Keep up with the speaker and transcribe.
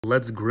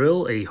Let's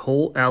grill a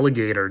whole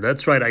alligator.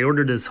 That's right, I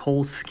ordered this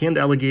whole skinned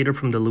alligator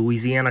from the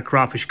Louisiana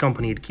Crawfish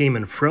Company. It came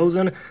in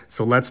frozen,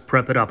 so let's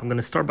prep it up. I'm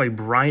gonna start by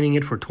brining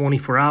it for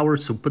 24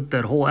 hours. So put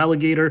that whole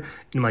alligator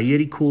in my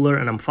Yeti cooler,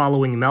 and I'm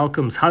following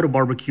Malcolm's How to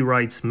Barbecue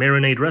Rights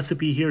marinade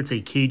recipe here. It's a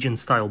Cajun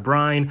style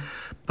brine.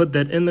 Put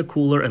that in the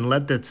cooler and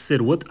let that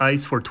sit with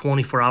ice for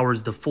 24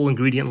 hours. The full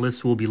ingredient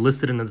list will be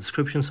listed in the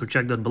description, so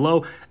check that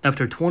below.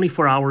 After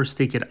 24 hours,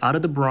 take it out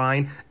of the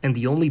brine, and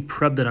the only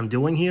prep that I'm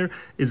doing here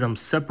is I'm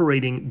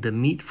separating the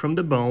meat from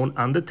the bone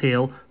on the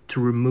tail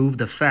to remove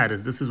the fat,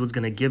 as this is what's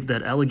going to give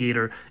that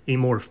alligator a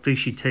more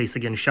fishy taste.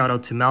 Again, shout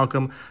out to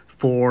Malcolm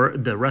for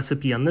the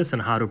recipe on this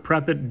and how to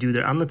prep it. Do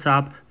that on the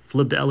top,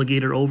 flip the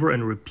alligator over,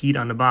 and repeat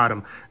on the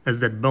bottom, as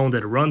that bone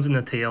that runs in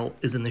the tail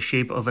is in the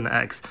shape of an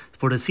X.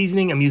 For the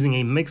seasoning, I'm using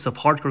a mix of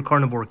Hardcore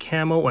Carnivore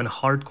Camo and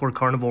Hardcore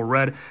Carnivore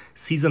Red.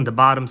 Season the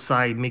bottom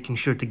side, making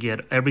sure to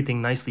get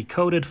everything nicely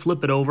coated.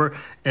 Flip it over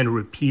and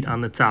repeat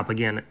on the top.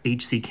 Again,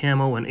 HC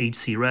Camo and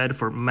HC Red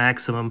for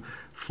maximum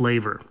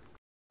flavor.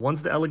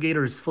 Once the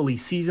alligator is fully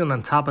seasoned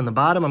on top and the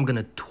bottom, I'm going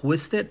to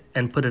twist it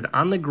and put it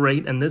on the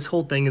grate, and this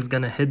whole thing is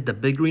going to hit the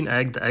Big Green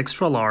Egg, the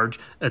extra large,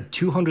 at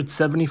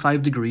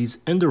 275 degrees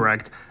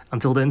indirect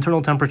until the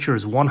internal temperature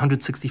is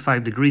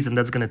 165 degrees, and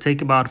that's going to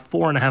take about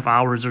 4.5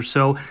 hours or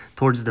so.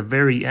 Towards the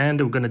very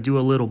end, we're going to do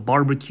a little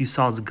barbecue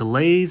sauce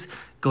glaze,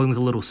 going with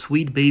a little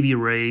Sweet Baby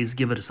Ray's,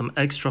 give it some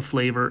extra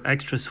flavor,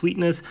 extra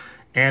sweetness,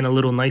 and a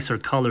little nicer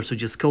color. So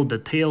just coat the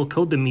tail,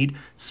 coat the meat,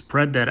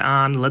 spread that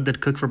on, let that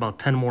cook for about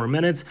 10 more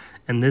minutes,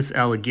 and this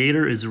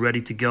alligator is ready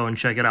to go. And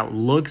check it out,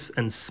 looks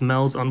and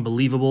smells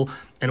unbelievable.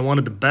 And one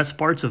of the best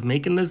parts of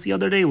making this the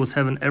other day was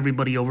having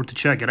everybody over to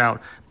check it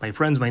out. My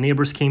friends, my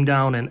neighbors came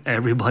down, and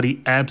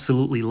everybody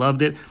absolutely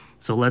loved it.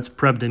 So let's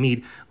prep the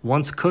meat.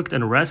 Once cooked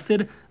and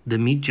rested, the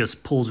meat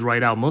just pulls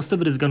right out. Most of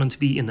it is going to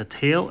be in the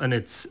tail, and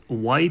it's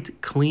white,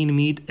 clean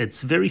meat.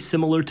 It's very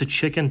similar to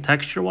chicken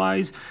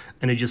texture-wise,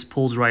 and it just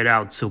pulls right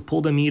out. So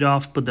pull the meat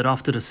off, put that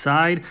off to the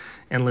side,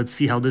 and let's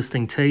see how this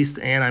thing tastes.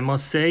 And I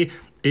must say,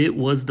 it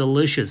was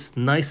delicious.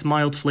 Nice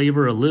mild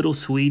flavor, a little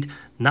sweet,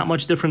 not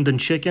much different than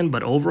chicken,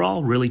 but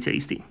overall, really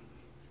tasty.